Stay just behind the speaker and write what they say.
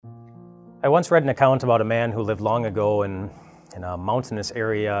I once read an account about a man who lived long ago in a mountainous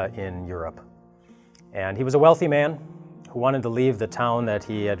area in Europe. And he was a wealthy man who wanted to leave the town that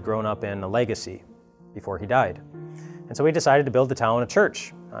he had grown up in a legacy before he died. And so he decided to build the town a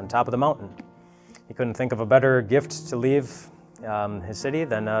church on top of the mountain. He couldn't think of a better gift to leave his city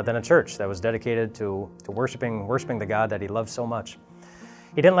than a church that was dedicated to worshiping the God that he loved so much.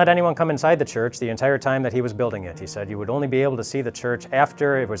 He didn't let anyone come inside the church the entire time that he was building it. He said you would only be able to see the church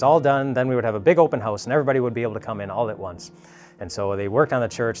after it was all done. Then we would have a big open house and everybody would be able to come in all at once. And so they worked on the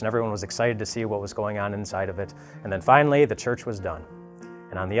church and everyone was excited to see what was going on inside of it. And then finally the church was done.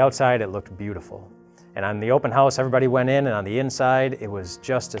 And on the outside it looked beautiful. And on the open house everybody went in, and on the inside it was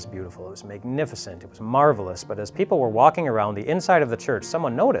just as beautiful. It was magnificent, it was marvelous. But as people were walking around the inside of the church,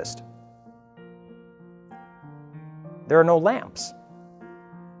 someone noticed there are no lamps.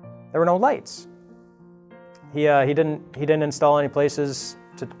 There were no lights. He didn't install any places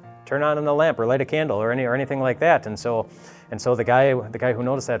to turn on a lamp or light a candle or anything like that. And so the guy who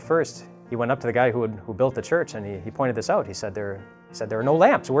noticed that first, he went up to the guy who built the church and he pointed this out. He said there are no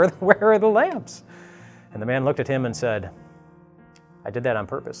lamps. Where are the lamps? And the man looked at him and said, I did that on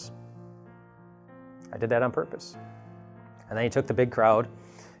purpose. I did that on purpose. And then he took the big crowd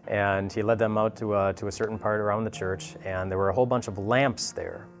and he led them out to a certain part around the church, and there were a whole bunch of lamps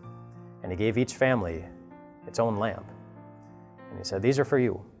there. And he gave each family its own lamp. And he said, these are for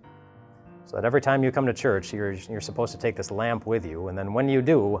you. So that every time you come to church, you're supposed to take this lamp with you. And then when you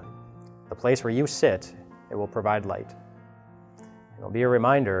do, the place where you sit, it will provide light. It'll be a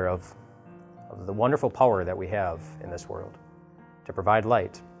reminder of the wonderful power that we have in this world to provide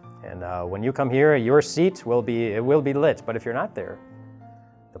light. And when you come here, your seat will be lit. But if you're not there,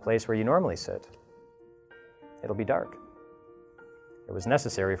 the place where you normally sit, it'll be dark. It was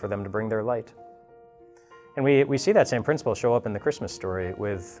necessary for them to bring their light. And we see that same principle show up in the Christmas story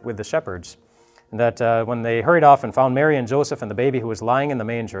with the shepherds, that when they hurried off and found Mary and Joseph and the baby who was lying in the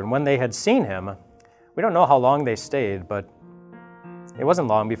manger, and when they had seen him, we don't know how long they stayed, but it wasn't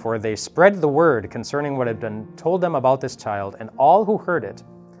long before they spread the word concerning what had been told them about this child, and all who heard it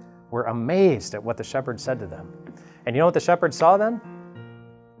were amazed at what the shepherds said to them. And you know what the shepherds saw then?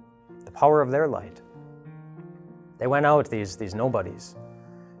 The power of their light. They went out, these nobodies,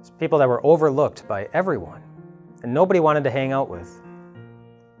 these people that were overlooked by everyone, and nobody wanted to hang out with.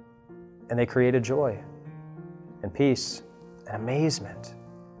 And they created joy and peace and amazement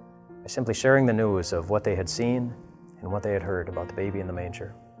by simply sharing the news of what they had seen and what they had heard about the baby in the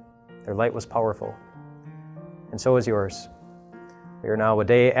manger. Their light was powerful, and so is yours. We are now a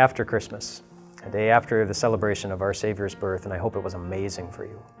day after Christmas, a day after the celebration of our Savior's birth, and I hope it was amazing for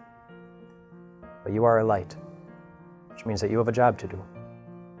you. But you are a light, which means that you have a job to do.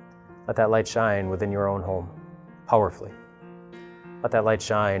 Let that light shine within your own home, powerfully. Let that light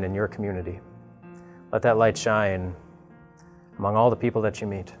shine in your community. Let that light shine among all the people that you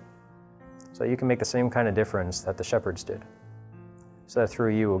meet, so that you can make the same kind of difference that the shepherds did, so that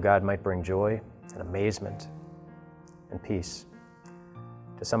through you, God might bring joy and amazement and peace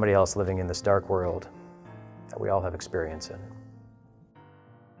to somebody else living in this dark world that we all have experience in.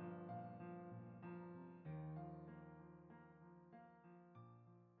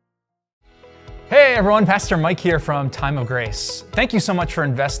 Hey everyone, Pastor Mike here from Time of Grace. Thank you so much for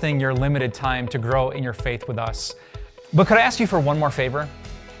investing your limited time to grow in your faith with us. But could I ask you for one more favor?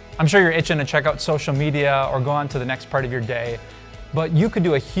 I'm sure you're itching to check out social media or go on to the next part of your day, but you could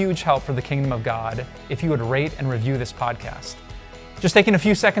do a huge help for the kingdom of God if you would rate and review this podcast. Just taking a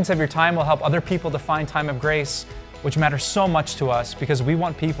few seconds of your time will help other people to find Time of Grace, which matters so much to us because we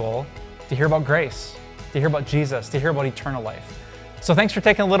want people to hear about grace, to hear about Jesus, to hear about eternal life. So thanks for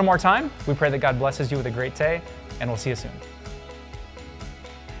taking a little more time. We pray that God blesses you with a great day, and we'll see you soon.